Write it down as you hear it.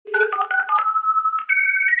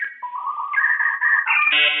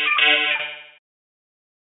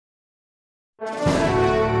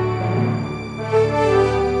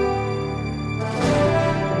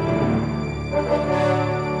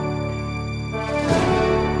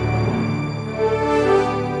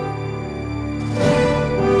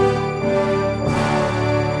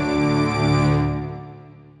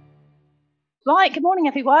Right, good morning,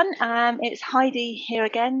 everyone. It's Heidi here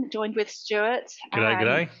again, joined with Stuart.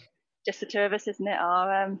 G'day. Just the two of us, isn't it?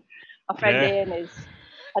 Our friend Ian is.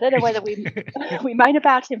 I don't know whether we moan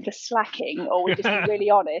about him for slacking, or we just be really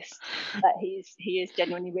honest that he is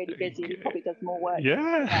genuinely really busy and he probably does more work.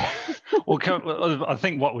 Yeah. Well, I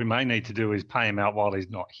think what we may need to do is pay him out while he's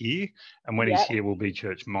not here, and when he's here, we'll be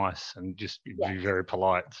church mice and just be very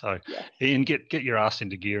polite. So, Ian, get your ass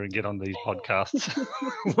into gear and get on these podcasts.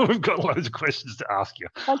 We've got loads of questions to ask you.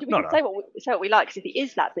 We can say what we like, because if he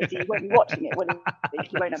is that busy, he won't be watching it.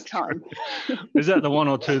 He won't have time. Is that the one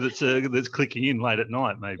or two that's clicking in late at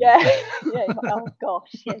night, maybe? Yeah. Oh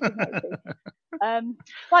gosh. Yeah,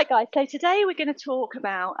 right, guys. So today we're going to talk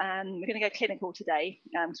about. We're going to go clinical today,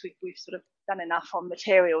 because we've sort of done enough on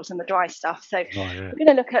materials and the dry stuff. So we're going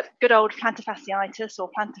to look at good old plantar fasciitis or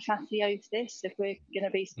plantar fasciosis, if we're going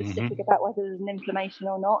to be specific about whether there's an inflammation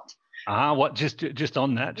or not. What just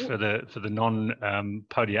on that for the non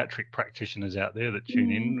podiatric practitioners out there that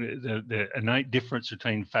tune in, the innate difference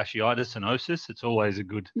between fasciitis and osis. It's always a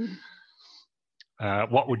good.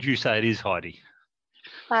 What would you say it is, Heidi?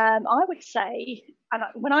 I would say, and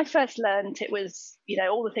when I first learned, it was,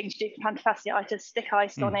 all the things you do for plantar fasciitis, stick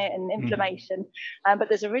ice on it and inflammation. But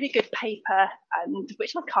there's a really good paper, and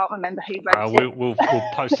which I can't remember who wrote it. We'll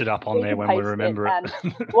post it up on there when we remember it.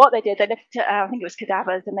 What they did, they looked at, I think it was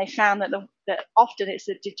cadavers, and they found that that often it's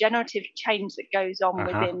a degenerative change that goes on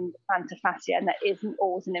within the plantar fascia, and there isn't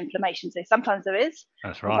always an inflammation. So sometimes there is,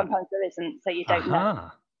 that's right. Sometimes there isn't, so you don't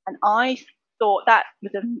know. And I thought that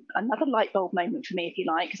was another light bulb moment for me, if you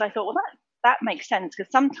like, because I thought, well, that makes sense,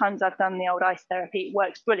 because sometimes I've done the old ice therapy, it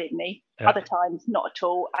works brilliantly, other times not at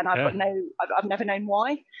all, and I've never known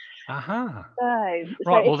why. Right.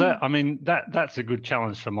 Well, that's a good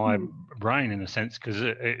challenge for my brain in a sense, because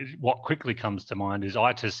what quickly comes to mind is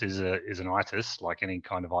itis is an itis, like any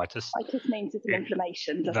kind of itis. Itis means it's an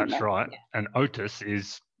inflammation, doesn't it? That's right. Yeah. And otis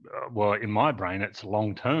is, in my brain, it's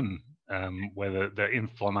long-term, where the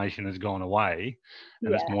inflammation has gone away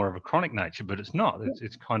and it's more of a chronic nature, but it's not.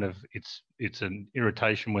 It's kind of it's an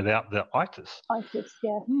irritation without the itis. Itis,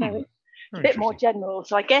 yeah. So it's a bit more general.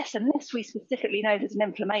 So I guess unless we specifically know there's an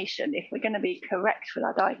inflammation, if we're going to be correct with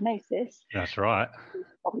our diagnosis, that's right. We'll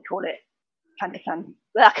probably call it plantar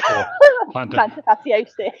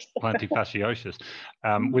fasciosis. Plantar fasciosis,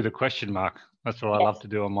 with a question mark. That's what I love to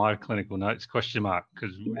do on my clinical notes. Question mark,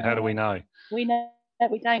 because how do we know? We know.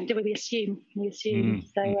 We don't, do we? We assume.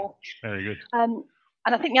 So very good. And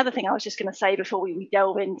I think the other thing I was just going to say before we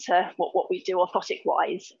delve into what we do orthotic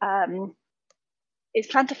wise is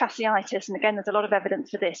plantar fasciitis. And again, there's a lot of evidence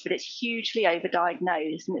for this, but it's hugely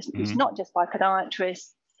overdiagnosed, and it's not just by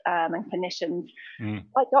podiatrists and clinicians,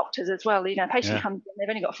 by doctors as well. A patient comes in, they've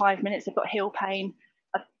only got 5 minutes, they've got heel pain.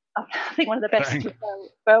 I think one of the best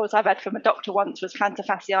referrals I've had from a doctor once was plantar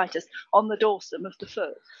fasciitis on the dorsum of the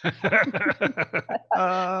foot.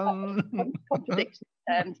 Contradiction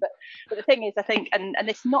terms, but the thing is, I think, and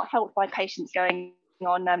it's not helped by patients going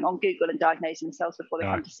on Google and diagnosing themselves before they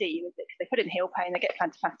come to see you, is it? Because they put in heel pain, they get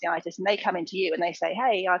plantar fasciitis, and they come into you and they say,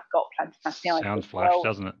 "Hey, I've got plantar fasciitis." Sounds flash,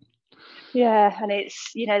 doesn't it? Yeah, and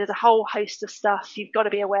it's there's a whole host of stuff. You've got to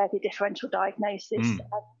be aware of your differential diagnosis.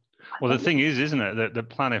 Well, the thing is, isn't it, that the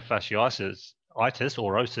plantar fasciitis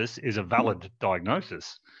or osis is a valid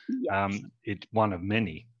diagnosis. Yes. It's one of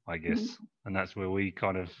many, I guess, and that's where we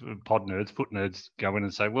kind of foot nerds go in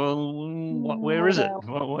and say, well, where is it?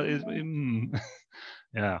 What is?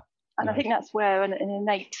 Yeah. And I think that's where an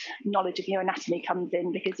innate knowledge of your anatomy comes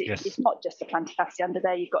in, because it's not just the plantar fascia under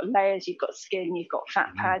there. You've got layers, you've got skin, you've got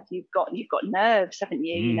fat pads, you've got nerves, haven't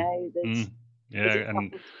you? There's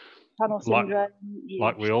and tunnel syndrome.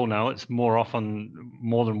 Like we all know, it's more often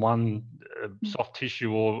more than one soft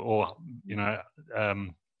tissue or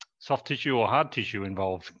soft tissue or hard tissue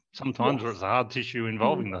involved. Sometimes it's the hard tissue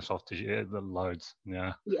involving the soft tissue, the loads.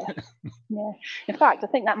 Yeah. In fact, I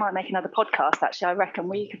think that might make another podcast. Actually, I reckon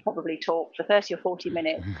we could probably talk for 30 or 40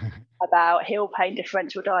 minutes about heel pain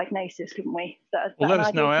differential diagnosis, couldn't we? Well, let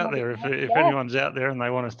us know out there if anyone's out there and they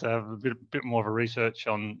want us to have a bit more of a research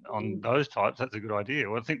on those types. That's a good idea.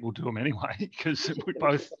 Well, I think we'll do them anyway, because we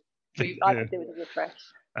both. I could do with a refresh.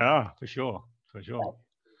 For sure.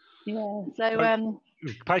 Yeah. So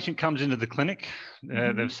if a patient comes into the clinic,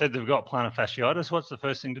 they've said they've got plantar fasciitis. What's the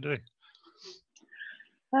first thing to do?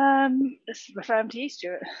 Let's refer them to you,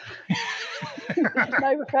 Stuart.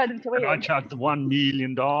 No, refer them to Ian. I charge the $1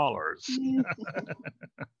 million.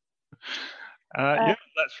 Yeah,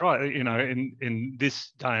 that's right. You know, in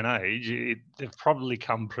this day and age, they've probably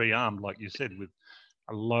come pre-armed, like you said, with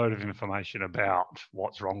a load of information about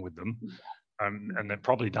what's wrong with them. And they've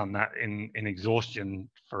probably done that in exhaustion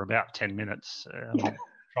for about 10 minutes,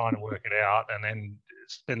 trying to work it out, and then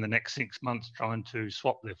spend the next 6 months trying to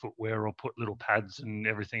swap their footwear or put little pads and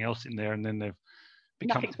everything else in there, and then they've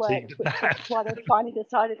become fatigued at that. That's why they finally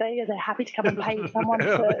decided they're happy to come and pay someone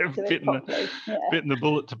to do it properly. Bitten the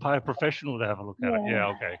bullet to pay a professional to have a look at it.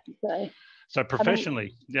 Yeah, okay. So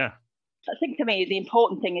professionally, I think for me, the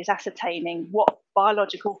important thing is ascertaining what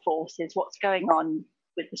biological forces, what's going on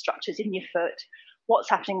with the structures in your foot, what's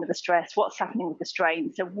happening with the stress, what's happening with the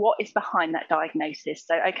strain. So what is behind that diagnosis?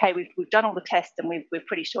 So, okay, we've done all the tests and we're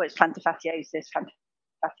pretty sure it's plantar fasciitis,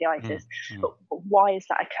 fasciitis, but why is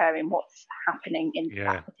that occurring? What's happening in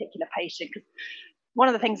that particular patient? Because one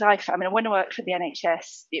of the things I found, when I worked for the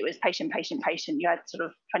NHS, it was patient. You had sort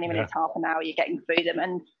of 20 minutes, half an hour, you're getting through them.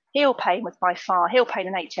 And heel pain and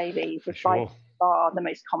HAVs was by far the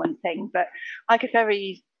most common thing. But I could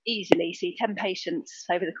very easily see 10 patients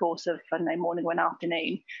over the course of, I don't know, morning or an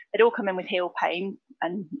afternoon. They'd all come in with heel pain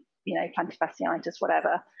and, plantar fasciitis,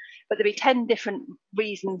 whatever. But there'd be 10 different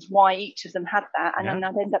reasons why each of them had that. And then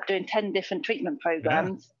I'd end up doing 10 different treatment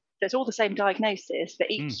programs. So it's all the same diagnosis, but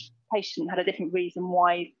each patient had a different reason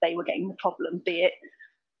why they were getting the problem, be it.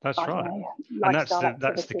 That's right. And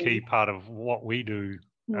that's the key part of what we do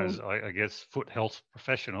as, I guess, foot health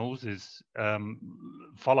professionals is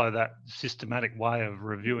follow that systematic way of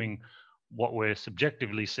reviewing what we're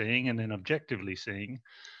subjectively seeing and then objectively seeing,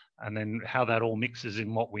 and then how that all mixes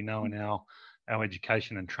in what we know in our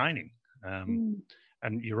education and training.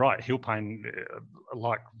 And you're right, heel pain,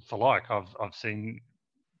 like for like, I've seen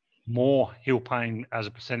more heel pain as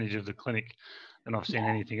a percentage of the clinic than I've seen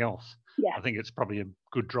anything else. I think it's probably a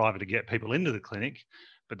good driver to get people into the clinic,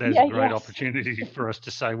 but there's a great opportunity for us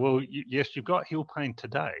to say, well, yes, you've got heel pain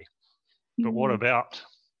today, but what about,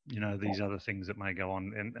 these other things that may go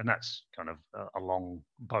on? And that's kind of a long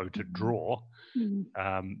bow to draw.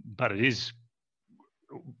 But it is,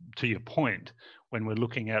 to your point, when we're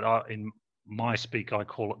looking at, in my speak, I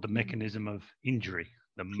call it the mechanism of injury,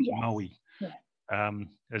 the MOE.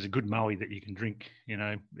 There's a good Moe that you can drink,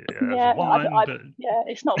 as wine.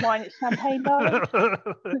 It's not wine, it's champagne, darling.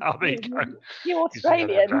 Oh, there you go. You're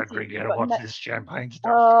Australian. Don't drink it. What's this champagne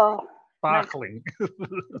stuff? Sparkling.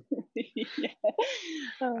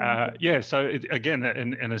 So again,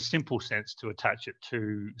 in a simple sense, to attach it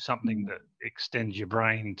to something that extends your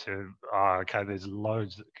brain to, there's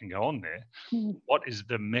loads that can go on there. What is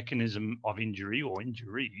the mechanism of injury or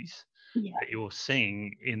injuries that you're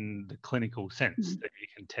seeing in the clinical sense that you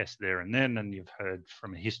can test there and then, and you've heard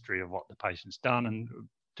from a history of what the patient's done and,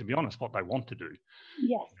 to be honest, what they want to do.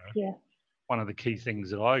 One of the key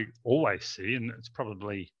things that I always see, and it's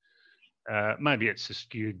probably maybe it's a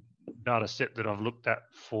skewed data set that I've looked at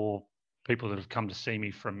for people that have come to see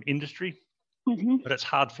me from industry, but it's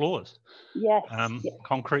hard floors.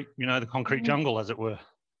 Concrete, the concrete jungle, as it were.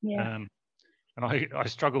 And I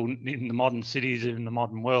struggle in the modern cities, in the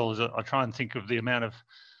modern world. I try and think of the amount of,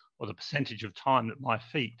 or the percentage of time that my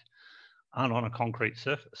feet aren't on a concrete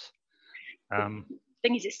surface. The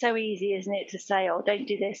thing is, it's so easy, isn't it, to say, oh, don't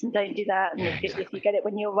do this and don't do that. And if you get it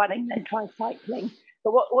when you're running, then try cycling.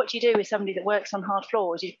 But what do you do with somebody that works on hard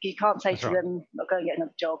floors? You can't say them, not go and get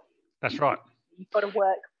another job. That's right. You've got to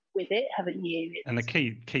work with it, haven't you? And the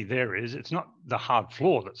key there is, it's not the hard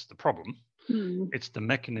floor that's the problem. It's the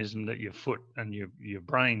mechanism that your foot and your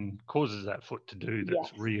brain causes that foot to do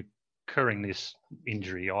that's reoccurring this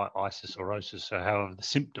injury, isis or orthoses, so however the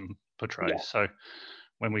symptom portrays. So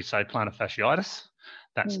when we say plantar fasciitis,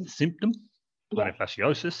 that's the symptom. Plantar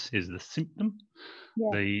fasciosis is the symptom.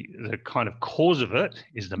 The kind of cause of it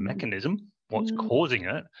is the mechanism, what's causing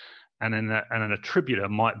it, and then an attributor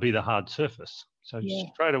might be the hard surface. So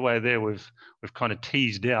straight away there, we've kind of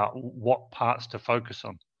teased out what parts to focus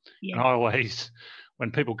on. And I always,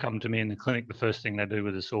 when people come to me in the clinic, the first thing they do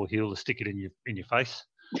with a sore heel is stick it in your face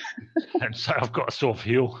and say, I've got a sore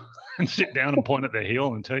heel, and sit down and point at their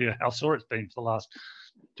heel and tell you how sore it's been for the last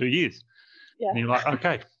 2 years. And you're like,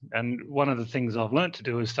 okay. And one of the things I've learned to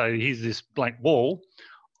do is say, here's this blank wall.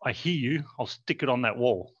 I hear you. I'll stick it on that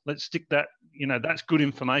wall. Let's stick that, that's good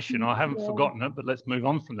information. I haven't forgotten it, but let's move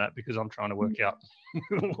on from that because I'm trying to work out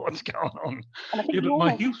what's going on. And I think but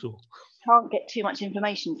my heel's sore. can't get too much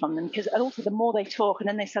information from them, because also the more they talk and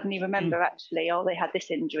then they suddenly remember actually, oh, they had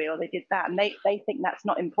this injury or they did that, and they think that's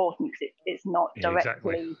not important because it's not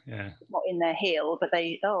directly not in their heel, but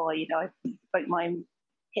they, oh, you know, I broke my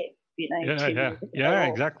hip, you know.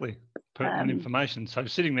 Exactly. Pertinent information. So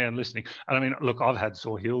sitting there and listening, and I mean, look, I've had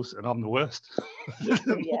sore heels and I'm the worst.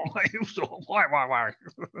 My heels are why?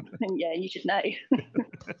 Yeah, you should know.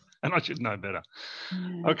 And I should know better.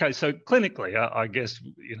 Okay, so clinically, I guess,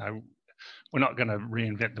 you know, we're not going to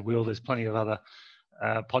reinvent the wheel. There's plenty of other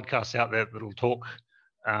podcasts out there that will talk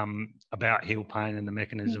about heel pain and the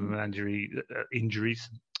mechanism of injuries,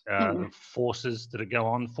 the forces that go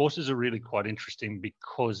on. Forces are really quite interesting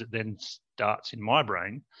because it then starts in my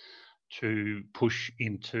brain to push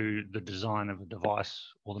into the design of a device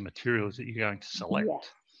or the materials that you're going to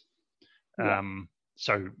select.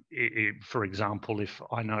 So, for example, if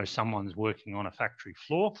I know someone's working on a factory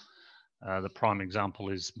floor, the prime example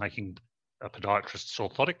is making a podiatrist's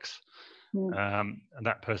orthotics, and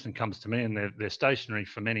that person comes to me and they're stationary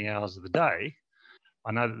for many hours of the day.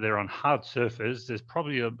 I know that they're on hard surface. There's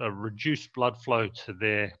probably a reduced blood flow to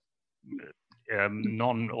their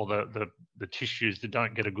the tissues that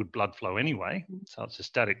don't get a good blood flow anyway. So it's a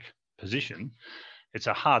static position. It's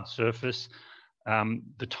a hard surface.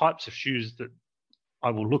 The types of shoes that I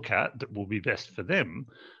will look at that will be best for them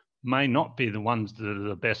may not be the ones that are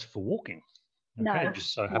the best for walking. Okay, it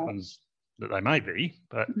just so happens that they may be,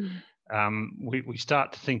 but we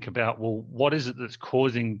start to think about, well, what is it that's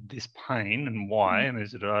causing this pain and why, and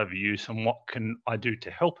is it overuse, and what can I do to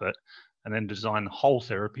help it? And then design the whole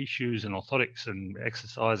therapy, shoes and orthotics and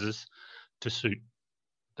exercises to suit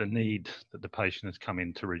the need that the patient has come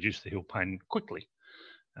in to reduce the heel pain quickly,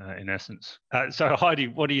 in essence. So Heidi,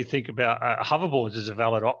 what do you think about hoverboards as a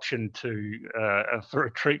valid option for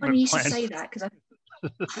a treatment funny plan? You should say that, because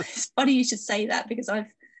it's funny you should say that, because I've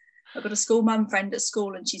got a school mum friend at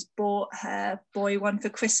school and she's bought her boy one for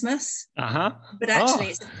Christmas. But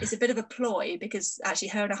actually it's a bit of a ploy, because actually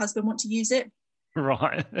her and her husband want to use it.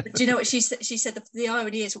 Right. But do you know what she said? She said the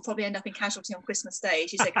irony is we'll probably end up in casualty on Christmas Day.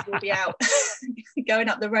 She said, because we'll be out going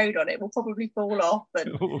up the road on it, we'll probably fall off.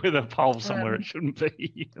 And, with a pole somewhere it shouldn't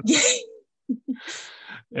be.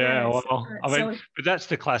 Well, I mean, but that's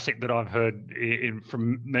the classic that I've heard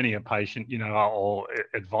from many a patient, you know, or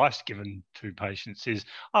advice given to patients is,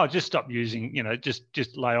 oh, just stop using, you know,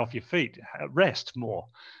 just lay off your feet, rest more.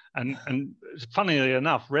 And funnily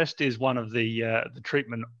enough, rest is one of the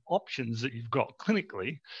treatment options that you've got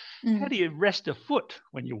clinically. How do you rest a foot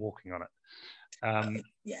when you're walking on it?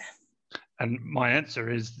 And my answer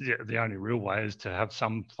is the only real way is to have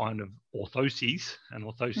some kind of orthoses, and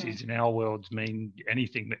orthoses in our worlds mean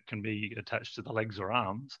anything that can be attached to the legs or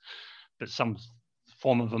arms, but some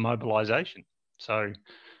form of immobilization. So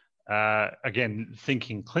again,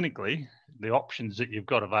 thinking clinically, the options that you've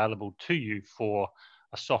got available to you for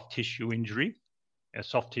a soft tissue injury,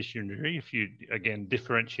 if you, again,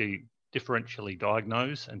 differentially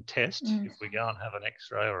diagnose and test, if we go and have an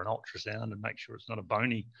x-ray or an ultrasound and make sure it's not a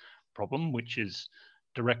bony problem, which is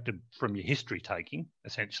directed from your history taking,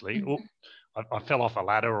 essentially. I fell off a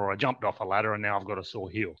ladder, or I jumped off a ladder and now I've got a sore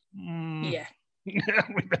heel. We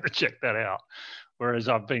better check that out. Whereas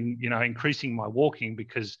I've been, you know, increasing my walking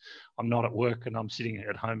because I'm not at work and I'm sitting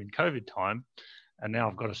at home in COVID time, and now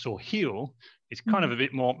I've got a sore heel. It's kind of a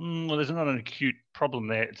bit more, well, there's not an acute problem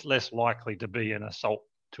there. It's less likely to be an assault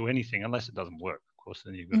to anything, unless it doesn't work. Of course,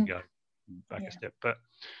 then you've got to go back a step. But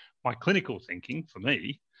my clinical thinking for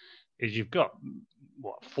me is you've got,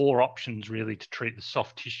 4 options really to treat the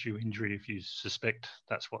soft tissue injury if you suspect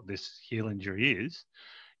that's what this heel injury is.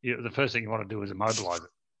 The first thing you want to do is immobilize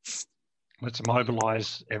it. Let's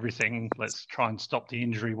immobilize everything. Let's try and stop the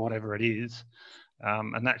injury, whatever it is.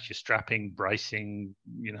 And that's your strapping, bracing,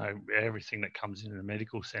 you know, everything that comes in a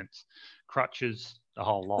medical sense, crutches, the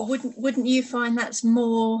whole lot. But wouldn't you find that's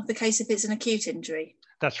more the case if it's an acute injury?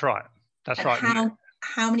 That's right. That's right.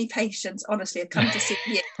 How many patients, honestly, have come to see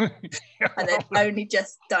you and they've only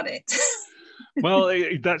just done it? Well,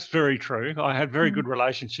 that's very true. I had very good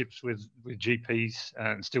relationships with GPs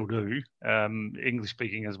and still do, English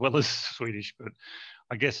speaking as well as Swedish. But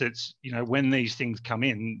I guess it's, you know, when these things come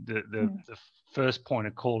in, the first point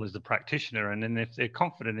of call is the practitioner. And then if they're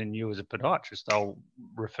confident in you as a podiatrist, they'll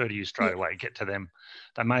refer to you straight away, get to them.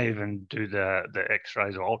 They may even do the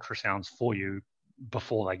x-rays or ultrasounds for you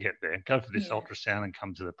before they get there. Go for this ultrasound and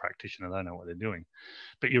come to the practitioner. They know what they're doing.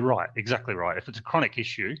 But you're right, exactly right. If it's a chronic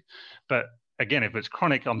issue, but again, if it's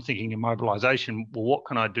chronic, I'm thinking immobilization. Well, what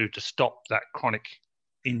can I do to stop that chronic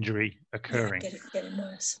injury occurring? Getting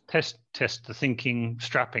worse. Test the thinking.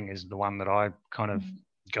 Strapping is the one that I kind of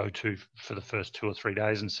go to for the first 2 or 3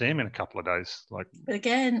 days and see them in a couple of days. But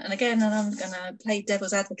again, and I'm going to play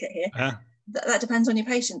devil's advocate here. That depends on your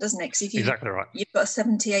patient, doesn't it? Because if exactly right. You've got a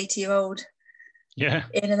 70, 80-year-old in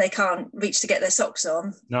and they can't reach to get their socks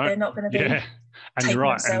on, they're not going to be. And you're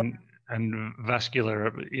right. And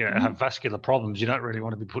vascular, have vascular problems. You don't really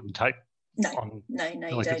want to be putting tape on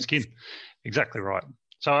delicate skin. Exactly right.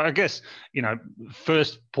 So I guess,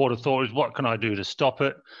 first port of thought is what can I do to stop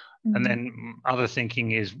it? And then other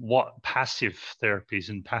thinking is what passive therapies,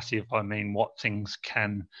 and passive, I mean, what things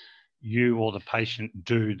can you or the patient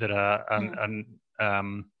do that are, and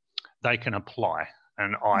they can apply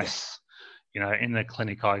and ice. In the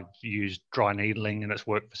clinic, I've used dry needling and it's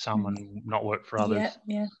worked for some and not worked for others.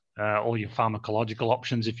 All your pharmacological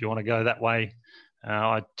options, if you want to go that way.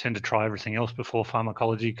 I tend to try everything else before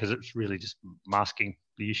pharmacology because it's really just masking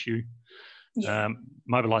the issue.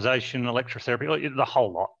 Mobilization, electrotherapy, the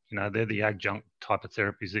whole lot. They're the adjunct type of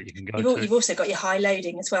therapies that you can go to. You've also got your high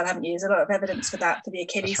loading as well, haven't you? There's a lot of evidence for that, for the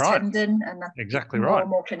Achilles tendon, and exactly more and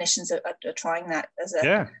more clinicians are trying that as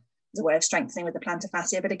a way of strengthening with the plantar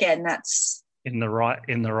fascia. But again, that's in the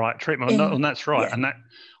right treatment, and that's right. And that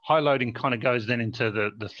high loading kind of goes then into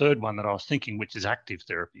the third one that I was thinking, which is active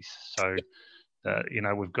therapies. So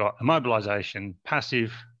we've got immobilization,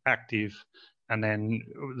 passive, active. And then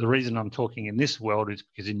the reason I'm talking in this world is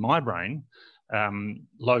because in my brain,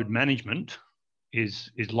 load management is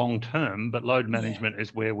long-term, but load management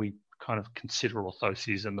is where we kind of consider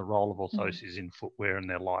orthoses and the role of orthoses in footwear in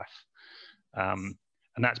their life. And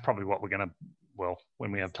that's probably what we're going to,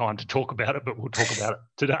 when we have time to talk about it, but we'll talk about it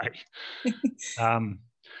today.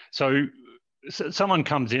 So someone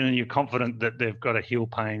comes in and you're confident that they've got a heel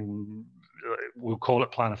pain. We'll call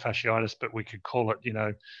it plantar fasciitis, but we could call it,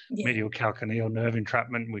 medial calcaneal nerve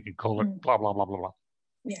entrapment. We could call it blah, blah, blah, blah, blah.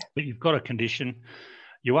 Yeah. But you've got a condition.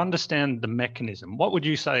 You understand the mechanism. What would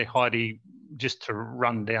you say, Heidi, just to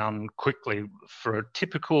run down quickly, for a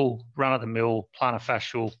typical run-of-the-mill plantar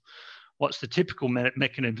fascial, what's the typical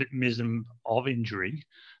mechanism of injury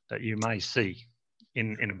that you may see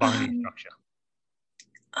in a bony structure?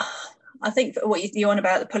 I think what you're on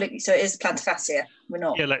about the pulling, so it is plantar fascia. We're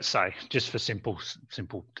not. Yeah, let's say, just for simple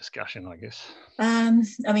discussion, I guess. I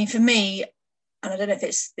mean, for me, and I don't know if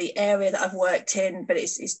it's the area that I've worked in, but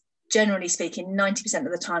it's generally speaking, 90%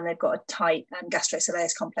 of the time they've got a tight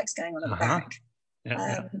gastrosoleus complex going on at the back.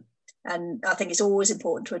 And I think it's always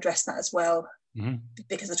important to address that as well,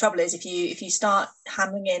 because the trouble is if you start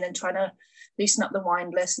hammering in and trying to loosen up the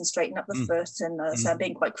windlass and straighten up the foot, and so I'm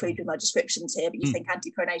being quite crude with my descriptions here, but you think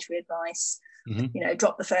antipronatory advice,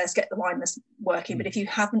 drop the first, get the windlass working. But if you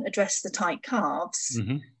haven't addressed the tight calves,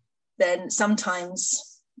 then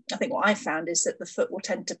sometimes I think what I've found is that the foot will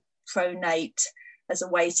tend to pronate as a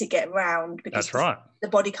way to get around, because the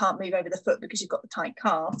body can't move over the foot because you've got the tight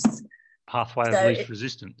calves. Pathway of least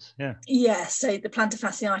resistance. So the plantar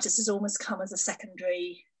fasciitis has almost come as a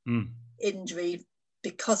secondary injury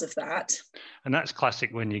because of that. And that's classic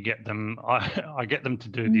when you get them. I get them to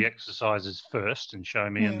do the exercises first and show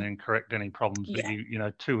me, and then correct any problems. But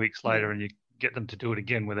 2 weeks later, and you get them to do it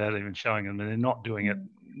again without even showing them, and they're not doing it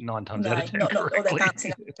 9 times out of 10 correctly. Or they're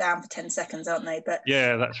bouncing up and down for 10 seconds, aren't they? But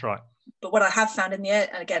that's right. But what I have found and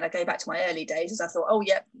again, I go back to my early days, is I thought,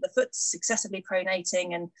 the foot's excessively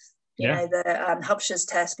pronating, and the Hubsch's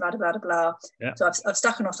test, blah, blah, blah, blah. So I've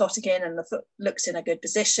stuck an orthotic in, and the foot looks in a good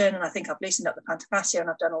position, and I think I've loosened up the plantar fascia, and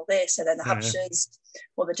I've done all this. So then the Hubsch's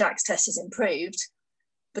or the Jack's test is improved.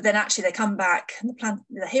 But then actually they come back, and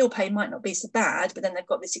the heel pain might not be so bad, but then they've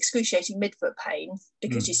got this excruciating midfoot pain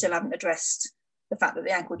because you still haven't addressed the fact that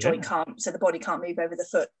the ankle joint can't, so the body can't move over the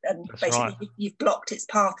foot, and you've blocked its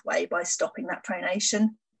pathway by stopping that pronation.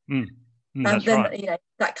 And then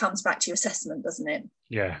that comes back to your assessment, doesn't it?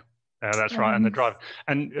 That's right. And the drive,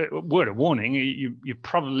 and word of warning, you're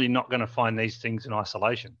probably not going to find these things in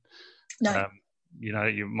isolation. No.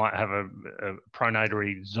 You might have a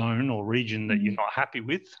pronatory zone or region that you're not happy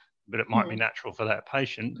with, but it might be natural for that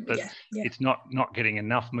patient, but it's not getting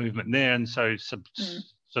enough movement there. And so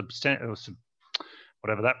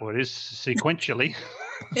whatever that word is, sequentially.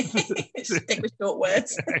 Stick with short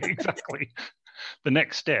words. Exactly. The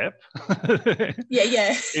next step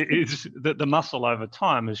is that the muscle over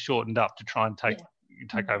time is shortened up to try and take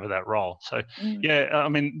over that role. So I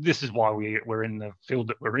mean, this is why we're in the field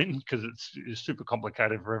that we're in, because it's super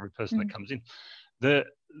complicated for every person that comes in.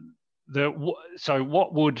 So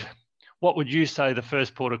what would you say the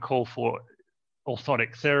first port of call for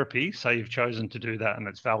orthotic therapy, say you've chosen to do that and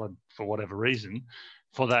it's valid for whatever reason,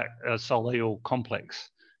 for that soleal complex,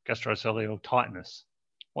 gastrosoleal tightness?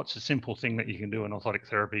 What's a simple thing that you can do in orthotic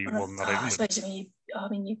therapy? I suppose I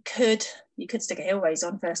mean, you could stick a heel raise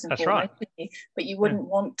on first and That's foremost, right. but you wouldn't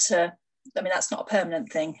want to. I mean, that's not a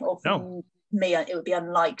permanent thing. Or for me, it would be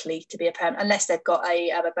unlikely to be a permanent unless they've got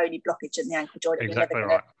a bony blockage in the ankle joint. Exactly and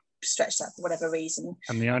you're never stretch that for whatever reason.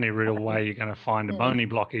 And the only real way you're going to find a bony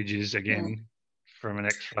blockage is again from an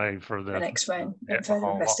X-ray for an X-ray and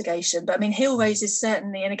further investigation. But I mean, heel raises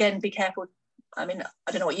certainly, and again, be careful. I mean,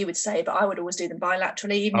 I don't know what you would say, but I would always do them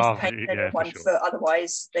bilaterally, even if the pain on one foot.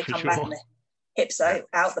 Otherwise, they come back and the hips out,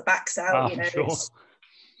 the back's out.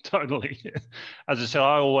 Totally. As I said,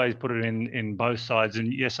 I always put it in both sides.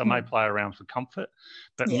 And yes, I may play around for comfort,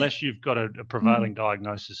 but unless you've got a prevailing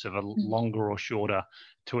diagnosis of a longer or shorter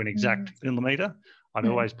to an exact millimetre, I'd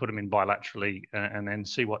always put them in bilaterally and then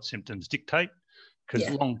see what symptoms dictate. Because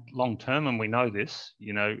long term, and we know this,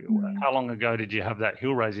 how long ago did you have that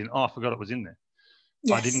heel raise in? Oh, I forgot it was in there.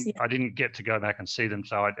 Yes, I didn't get to go back and see them,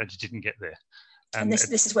 so I just didn't get there. And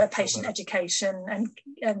this is where patient education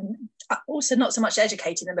and also not so much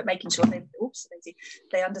educating them, but making sure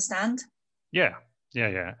they understand. Yeah.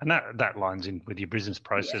 And that lines in with your business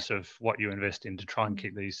process of what you invest in to try and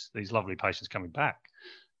keep these lovely patients coming back.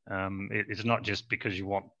 It's not just because you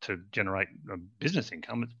want to generate a business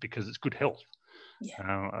income, it's because it's good health.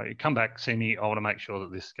 You come back, see me, I want to make sure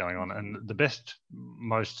that this is going on. And the best,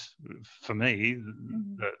 for me,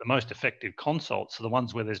 the most effective consults are the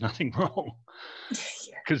ones where there's nothing wrong.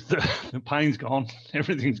 Because the pain's gone,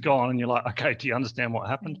 everything's gone, and you're like, okay, do you understand what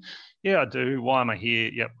happened? Yeah, I do. Why am I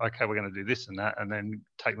here? Yep, okay, we're going to do this and that, and then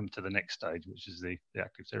take them to the next stage, which is the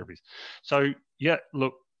active therapies. So,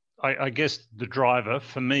 look, I guess the driver,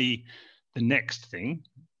 for me, the next thing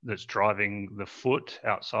that's driving the foot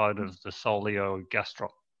outside of the soleo-gastroc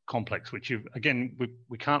complex, which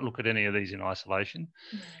we can't look at any of these in isolation,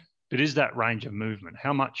 but is that range of movement.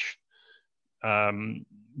 How much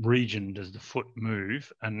region does the foot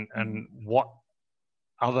move, and what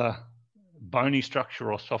other bony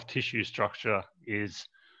structure or soft tissue structure is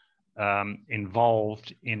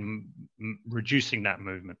involved in reducing that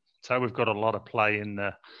movement? So we've got a lot of play in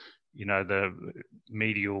the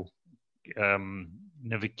medial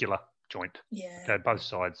navicular joint, both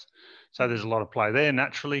sides. So there's a lot of play there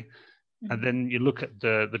naturally. And then you look at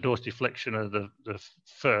the dorsiflexion of the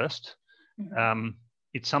first,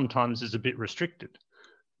 it sometimes is a bit restricted.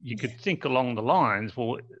 You could think along the lines,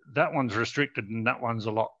 well, that one's restricted and that one's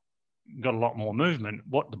got a lot more movement.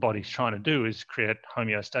 What the body's trying to do is create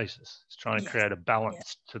homeostasis. It's trying to create a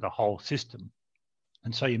balance to the whole system.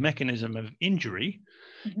 And so your mechanism of injury,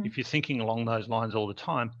 if you're thinking along those lines all the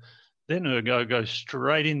time, then ergo goes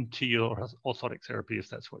straight into your orthotic therapy if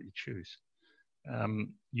that's what you choose.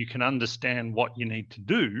 You can understand what you need to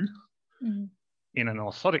do in an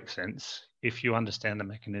orthotic sense if you understand the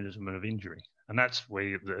mechanism of injury. And that's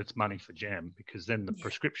where it's money for jam, because then the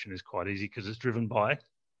prescription is quite easy because it's driven by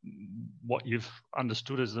what you've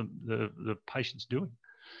understood as the patient's doing.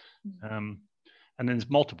 And then there's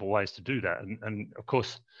multiple ways to do that. And of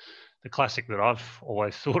course, the classic that I've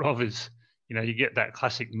always thought of is, you get that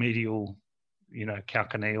classic medial,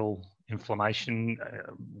 calcaneal inflammation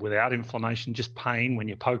without inflammation, just pain when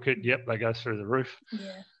you poke it. Yep, they go through the roof.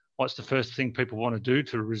 What's the first thing people want to do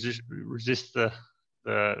to resist the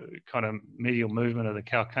kind of medial movement of the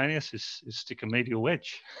calcaneus is stick a medial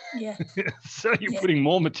wedge. So you're putting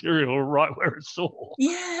more material right where it's sore.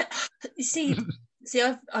 You see,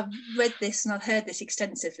 I've read this and I've heard this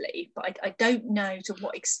extensively, but I don't know to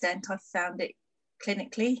what extent I've found it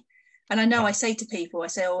clinically. And I know I say to people,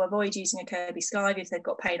 avoid using a Kirby skive if they've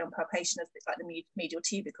got pain on palpation of the medial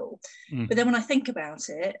tubercle. But then when I think about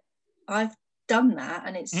it, I've done that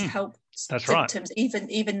and it's helped symptoms,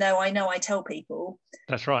 even though I know I tell people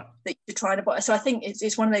that's right that you're trying to. So I think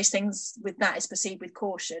it's one of those things with that is proceed with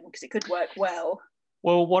caution, because it could work well.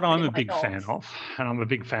 Well, what I'm a big fan of, and I'm a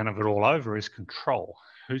big fan of it all over, is control.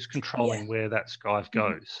 Who's controlling where that skive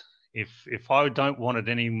goes? If I don't want it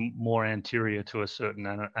any more anterior to a certain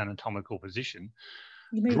anatomical position,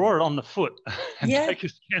 draw it on the foot and take a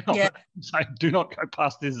scan of it and say, do not go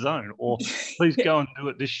past this zone, or please go and do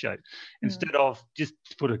it this shape. Instead of just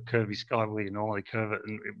put a curvy skive where you normally curve it,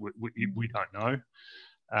 and we don't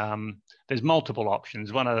know. There's multiple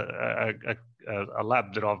options. One, a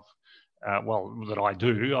lab that that I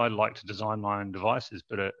do, I like to design my own devices,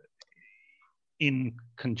 but in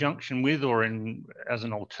conjunction with or as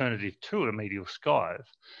an alternative to a medial skive,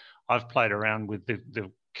 I've played around with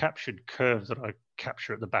the captured curve that I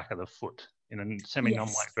capture at the back of the foot in a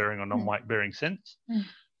semi-non-weight bearing or non-weight bearing sense.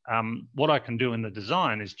 What I can do in the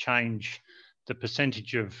design is change the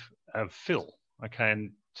percentage of fill,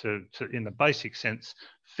 and to in the basic sense,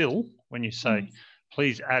 fill, when you say,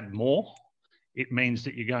 please add more, it means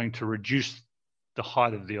that you're going to reduce the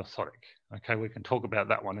height of the orthotic. Okay, we can talk about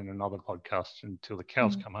that one in another podcast until the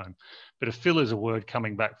cows come home. But a fill is a word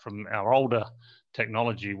coming back from our older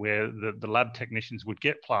technology where the lab technicians would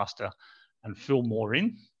get plaster and fill more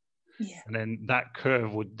in. Yeah. And then that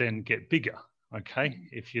curve would then get bigger. Okay.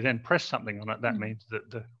 If you then press something on it, that means that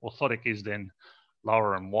the orthotic is then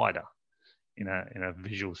lower and wider in a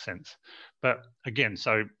visual sense. But again,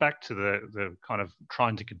 so back to the kind of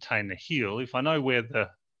trying to contain the heel, if I know where the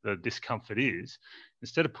discomfort is,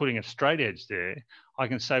 instead of putting a straight edge there, I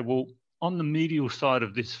can say, well, on the medial side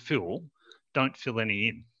of this fill, don't fill any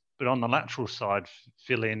in. But on the lateral side,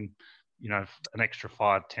 fill in, an extra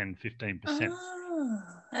 5, 10, 15%. Oh,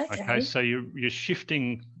 okay. So you're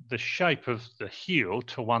shifting the shape of the heel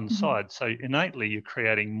to one side. So innately, you're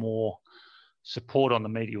creating more support on the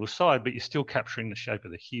medial side, but you're still capturing the shape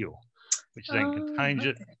of the heel, which then contains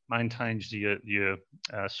it, maintains your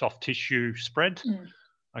soft tissue spread.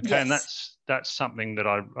 Okay, yes. And that's something that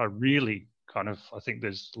I really I think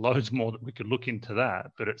there's loads more that we could look into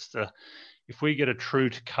that, but it's if we get a true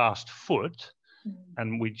to cast foot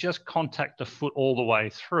and we just contact the foot all the way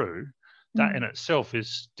through, that in itself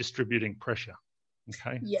is distributing pressure.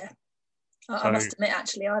 Okay. Yeah. I must admit,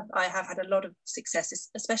 actually, I have had a lot of success,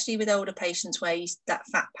 especially with older patients where that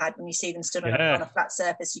fat pad, when you see them stood on a flat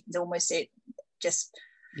surface, you can almost see it just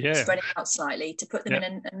spreading out slightly, to put them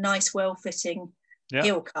in a nice, well-fitting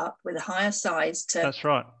heel cup with a higher size. That's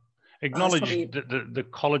right. Acknowledge the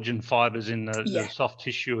collagen fibers in the soft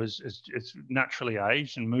tissue is naturally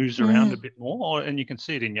aged and moves around a bit more, and you can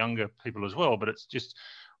see it in younger people as well, but it's just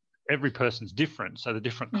every person's different, so the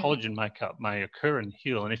different collagen makeup may occur in the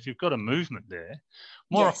heel, and if you've got a movement there,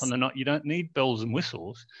 more often than not, you don't need bells and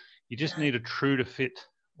whistles, you just need a true to fit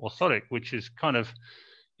orthotic, which is kind of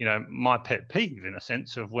my pet peeve in a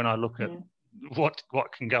sense of when I look at what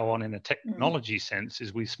can go on in a technology sense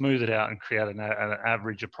is we smooth it out and create an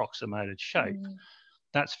average approximated shape.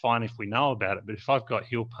 That's fine if we know about it, but if I've got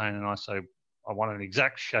heel pain and I say I want an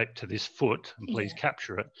exact shape to this foot and please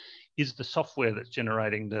capture it, is the software that's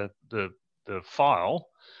generating the file,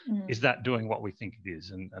 is that doing what we think it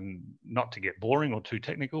is? And not to get boring or too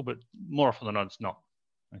technical, but more often than not, it's not.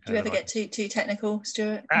 Okay, do you ever get too technical,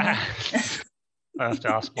 Stuart? I have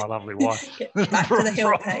to ask my lovely wife. Back to the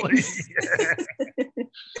heel pain.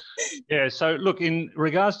 Yeah. So look, in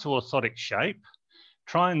regards to orthotic shape,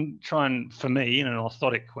 try and for me in an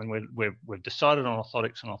orthotic, when we've decided on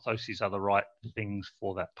orthotics and orthoses are the right things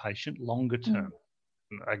for that patient longer term.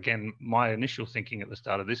 Again, my initial thinking at the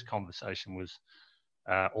start of this conversation was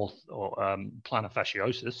plantar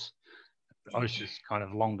fasciosis. Osis kind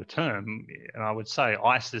of longer term, and I would say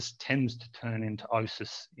isis tends to turn into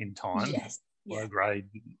osis in time. Low grade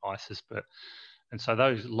isis, and so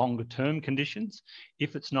those longer term conditions,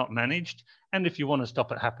 if it's not managed, and if you want to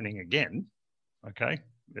stop it happening again, okay,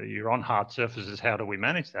 you're on hard surfaces, how do we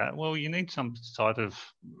manage that? Well, you need some sort of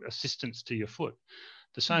assistance to your foot.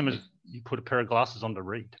 The same as you put a pair of glasses on to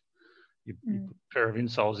read. You put a pair of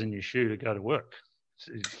insoles in your shoe to go to work.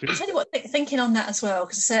 I'll tell you what, thinking on that as well,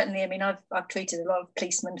 because certainly, I mean, I've treated a lot of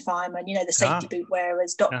policemen, firemen, the safety boot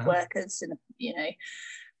wearers, dock workers, and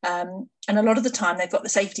and a lot of the time they've got the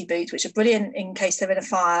safety boots, which are brilliant in case they're in a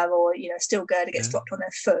fire or a steel girder gets dropped on their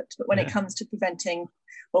foot. But when it comes to preventing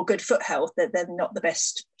or good foot health, they're not the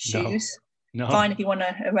best shoes. No. Fine if you want to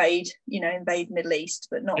invade Middle East,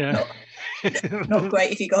 but not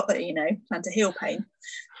great if you got plantar heel pain.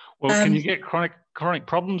 Well, can you get chronic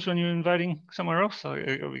problems when you're invading somewhere else? So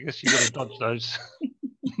I guess you've got to dodge those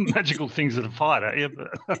magical things that are fired at you.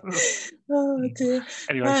 But oh dear.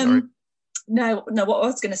 Anyway, sorry. No, what I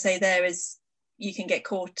was going to say there is you can get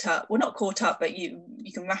caught up. Well, not caught up, but you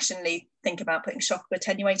can rationally think about putting shock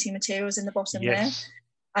attenuating materials in the bottom there.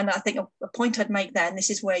 And I think a point I'd make there, and this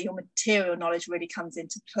is where your material knowledge really comes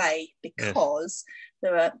into play, because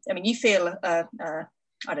there are, I mean, you feel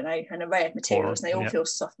I don't know, an array of materials, and they all feel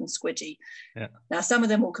soft and squidgy. Yeah. Now, some of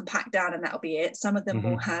them will compact down and that'll be it. Some of them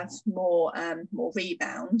will have more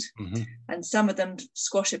rebound, and some of them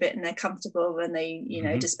squash a bit and they're comfortable and they,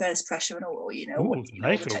 disperse pressure and all,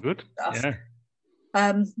 they feel good. Stuff.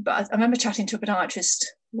 Yeah. But I remember chatting to a podiatrist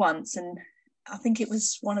once, and I think it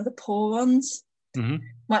was one of the Porons.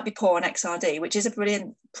 Might be Poron XRD, which is a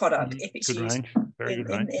brilliant product if it's used in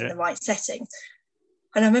the right setting.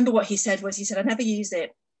 And I remember what he said was, I never use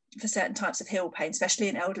it for certain types of heel pain, especially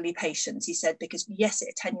in elderly patients. He said, because yes,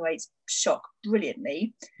 it attenuates shock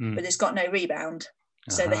brilliantly, but it's got no rebound.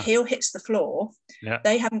 So the heel hits the floor.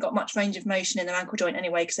 They haven't got much range of motion in their ankle joint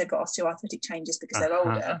anyway, because they've got osteoarthritic changes because they're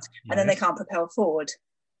older, and then they can't propel forward.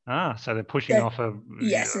 So they're pushing off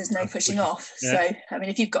yes, there's no pushing off. So, I mean,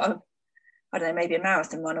 if you've got I don't know, maybe a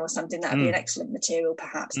marathon run or something, that would be an excellent material,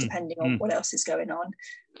 perhaps, depending on what else is going on.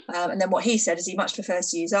 And then what he said is he much prefers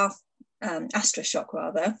to use AstroShock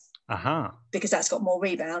rather, because that's got more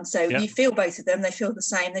rebound. So you feel both of them, they feel the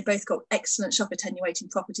same. They both got excellent shock attenuating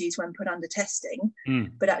properties when put under testing,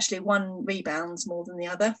 but actually one rebounds more than the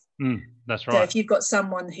other. That's right. So if you've got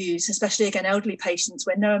someone who's, especially again, elderly patients,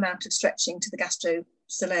 where no amount of stretching to the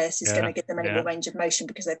gastrosoleus is going to give them any more range of motion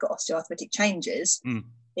because they've got osteoarthritic changes.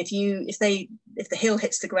 If the heel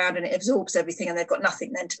hits the ground and it absorbs everything and they've got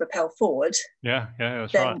nothing then to propel forward,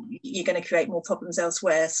 that's then right. You're going to create more problems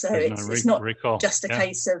elsewhere. So it's not just a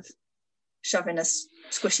case of shoving a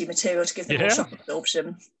squishy material to give them more shock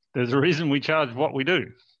absorption. There's a reason we charge what we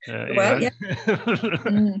do. In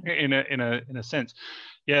a sense.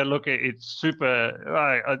 Yeah, look, it's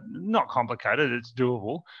super, not complicated, it's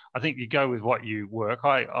doable. I think you go with what you work.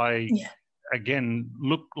 I again,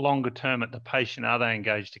 look longer term at the patient. Are they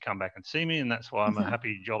engaged to come back and see me? And that's why I'm a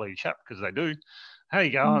happy, jolly chap, because they do. How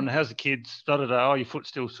you going? How's the kids? Oh, your foot's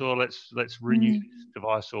still sore. Let's renew this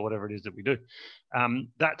device or whatever it is that we do.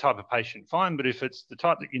 That type of patient, fine. But if it's the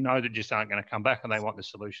type that you know that just aren't going to come back and they want the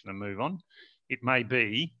solution and move on, it may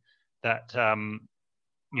be that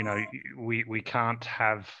we can't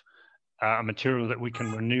have a material that we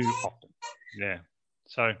can renew often. Yeah.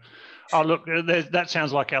 So, look, that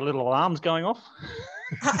sounds like our little alarms going off.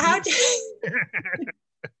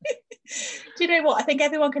 Do you know what? I think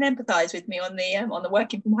everyone can empathise with me on the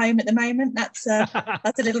working from home at the moment. That's a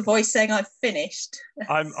little voice saying I've finished.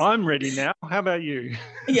 I'm ready now. How about you?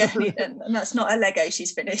 Yeah, and that's not a Lego.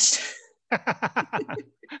 She's finished.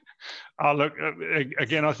 Look,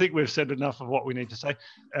 again, I think we've said enough of what we need to say.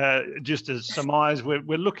 Just to surmise, we're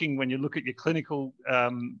looking, when you look at your clinical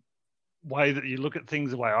way that you look at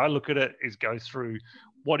things, the way I look at it is go through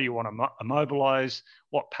what do you want to immobilize,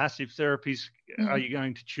 what passive therapies are you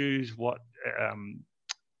going to choose, what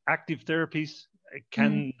active therapies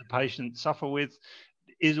can the patient suffer with,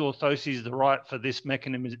 is orthoses the right for this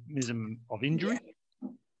mechanism of injury?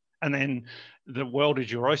 And then the world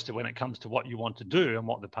is your oyster when it comes to what you want to do and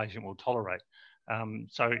what the patient will tolerate.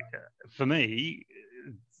 So for me,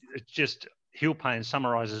 it's just heel pain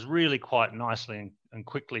summarizes really quite nicely and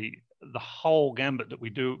quickly the whole gambit that we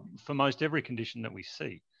do for most every condition that we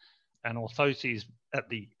see. And orthoses at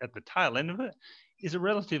the tail end of it is a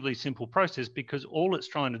relatively simple process, because all it's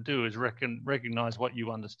trying to do is recognize what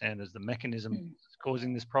you understand as the mechanism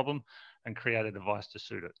causing this problem and create a device to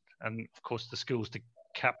suit it. And of course, the skills to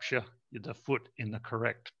capture the foot in the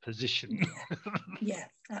correct position. Yeah,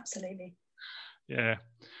 absolutely. Yeah.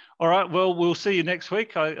 All right. Well, we'll see you next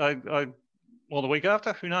week. Well, the week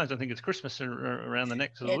after, who knows? I think it's Christmas around the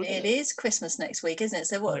next. It is Christmas next week, isn't it?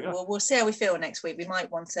 So we'll see how we feel next week. We might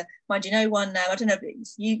want to, mind you, one now. I don't know.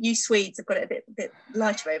 You Swedes have got it a bit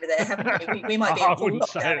lighter over there, haven't we? We might be in full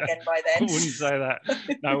lockdown again by then. I wouldn't say that.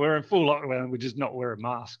 No, we're in full lockdown. We're just not wearing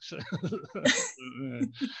masks.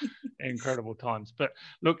 Incredible times. But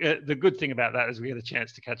look, the good thing about that is we get a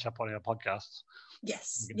chance to catch up on our podcasts.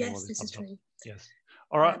 Yes, this is true. Yes.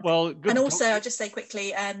 All right, well, good. And also, I'll just say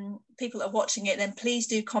quickly, people that are watching it, then please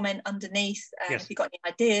do comment underneath if you've got any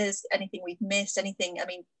ideas, anything we've missed, anything. I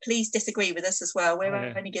mean, please disagree with us as well. We're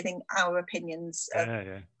only giving our opinions of,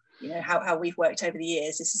 how we've worked over the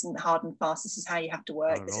years. This isn't hard and fast. This is how you have to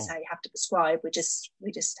work. This is how you have to prescribe. We just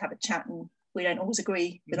have a chat, and we don't always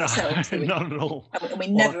agree with ourselves. Not at all. And we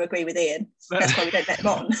never agree with Ian. That's why we don't let him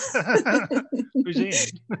on. Who's Ian?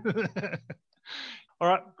 All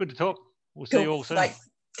right, good to talk. We'll see you all soon. Right.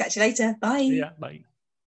 Catch you later. Bye. Yeah, bye.